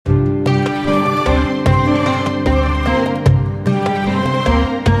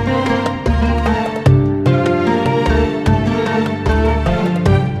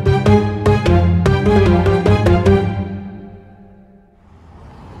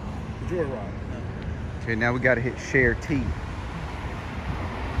joyride. Okay, now we got to hit Sharetea.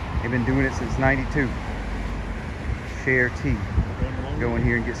 They've been doing it since '92. Sharetea. Go in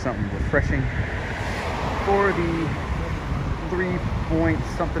here and get something refreshing for the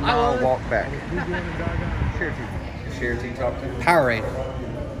 3-point-something mile walk back. Sharetea. Sharetea top 2. Powerade.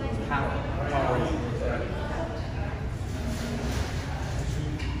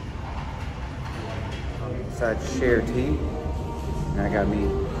 Inside Sharetea. And I got me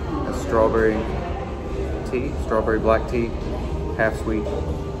a strawberry tea, strawberry black tea, half sweet,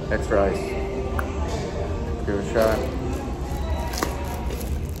 extra ice. Let's give it a shot.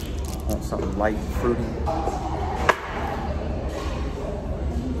 Want something light and fruity.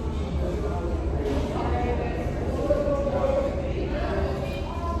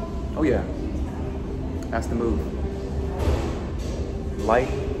 Oh yeah, that's the move.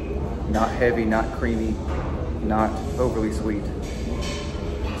 Light, not heavy, not creamy, not overly sweet.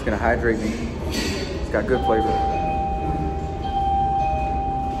 It's gonna hydrate me. It's got good flavor.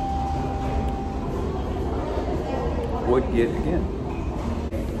 Would get again.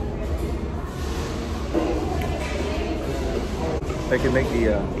 They can make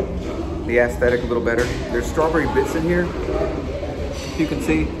the aesthetic a little better. There's strawberry bits in here, if you can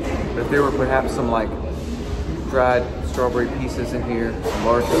see. But there were perhaps some like dried strawberry pieces in here, some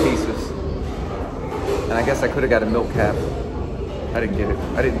larger pieces. And I guess I could have got a milk cap. I didn't get it.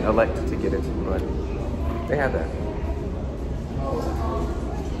 I didn't elect to get it, but they have that.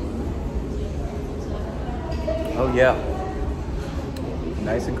 Oh yeah.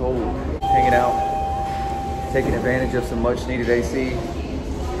 Nice and cold. Hanging out, taking advantage of some much needed AC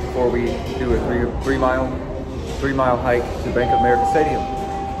before we do a three mile hike to Bank of America Stadium.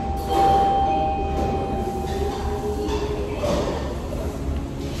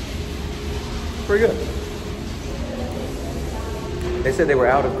 Pretty good. They said they were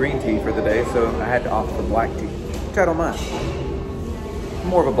out of green tea for the day, so I had to opt for black tea, which I don't mind. I'm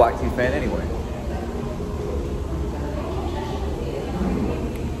more of a black tea fan anyway.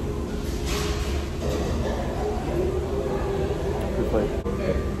 Good flavor.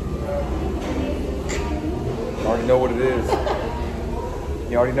 You already know what it is.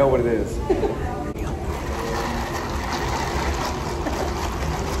 You already know what it is.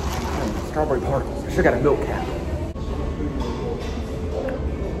 Strawberry particles. I should have got a milk cap.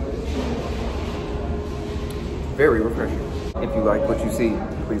 Very refreshing. If you like what you see,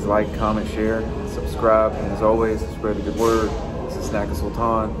 please like, comment, share, subscribe, and as always, spread the good word. This is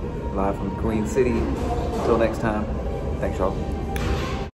Sultan, live from the Queen City. Until next time, thanks y'all.